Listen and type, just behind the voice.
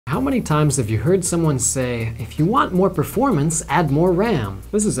How many times have you heard someone say, if you want more performance, add more RAM?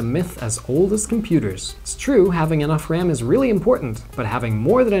 This is a myth as old as computers. It's true, having enough RAM is really important, but having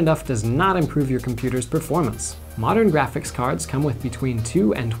more than enough does not improve your computer's performance. Modern graphics cards come with between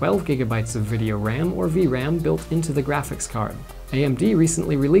 2 and 12 gigabytes of video RAM or VRAM built into the graphics card. AMD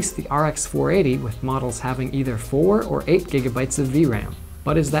recently released the RX 480 with models having either 4 or 8 gigabytes of VRAM.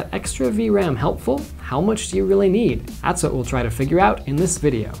 But is that extra VRAM helpful? How much do you really need? That's what we'll try to figure out in this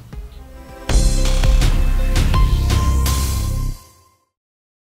video.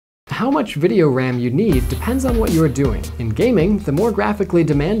 How much video RAM you need depends on what you are doing. In gaming, the more graphically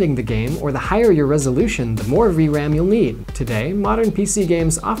demanding the game or the higher your resolution, the more VRAM you'll need. Today, modern PC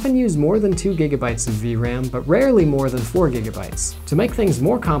games often use more than 2 gigabytes of VRAM, but rarely more than 4 gigabytes. To make things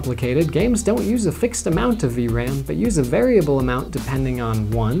more complicated, games don't use a fixed amount of VRAM, but use a variable amount depending on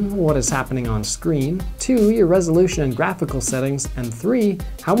 1. What is happening on screen, 2. Your resolution and graphical settings, and 3.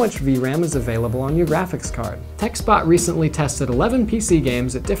 How much VRAM is available on your graphics card. TechSpot recently tested 11 PC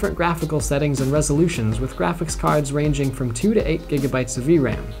games at different graphical settings and resolutions with graphics cards ranging from 2 to 8 gigabytes of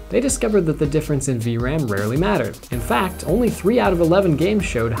VRAM. They discovered that the difference in VRAM rarely mattered. In fact, only 3 out of 11 games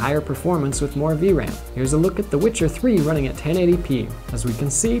showed higher performance with more VRAM. Here's a look at The Witcher 3 running at 1080p. As we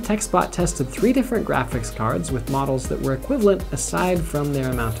can see, TechSpot tested 3 different graphics cards with models that were equivalent aside from their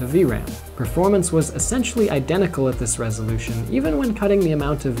amount of VRAM. Performance was essentially identical at this resolution, even when cutting the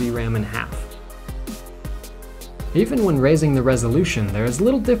amount of VRAM in half. Even when raising the resolution, there is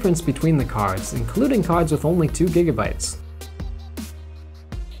little difference between the cards, including cards with only 2 gigabytes.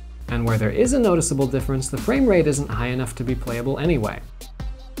 And where there is a noticeable difference, the frame rate isn't high enough to be playable anyway.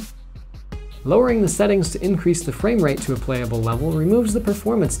 Lowering the settings to increase the frame rate to a playable level removes the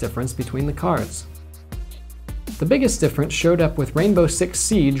performance difference between the cards. The biggest difference showed up with Rainbow Six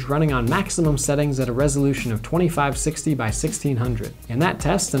Siege running on maximum settings at a resolution of 2560 by 1600. In that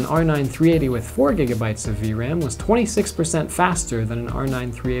test, an R9 380 with 4 gigabytes of VRAM was 26% faster than an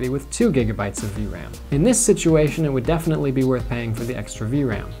R9 380 with 2 gigabytes of VRAM. In this situation, it would definitely be worth paying for the extra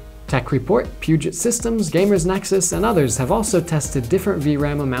VRAM. Tech Report, Puget Systems, Gamers Nexus, and others have also tested different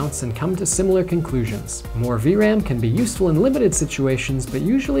VRAM amounts and come to similar conclusions. More VRAM can be useful in limited situations, but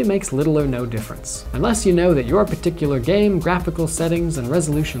usually makes little or no difference. Unless you know that your particular game, graphical settings, and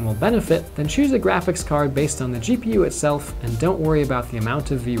resolution will benefit, then choose a graphics card based on the GPU itself and don't worry about the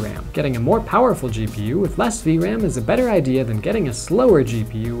amount of VRAM. Getting a more powerful GPU with less VRAM is a better idea than getting a slower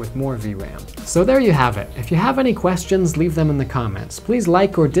GPU with more VRAM. So there you have it. If you have any questions, leave them in the comments. Please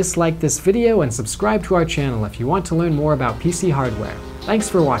like or dislike this video and subscribe to our channel if you want to learn more about PC hardware. Thanks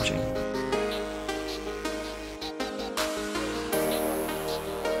for watching.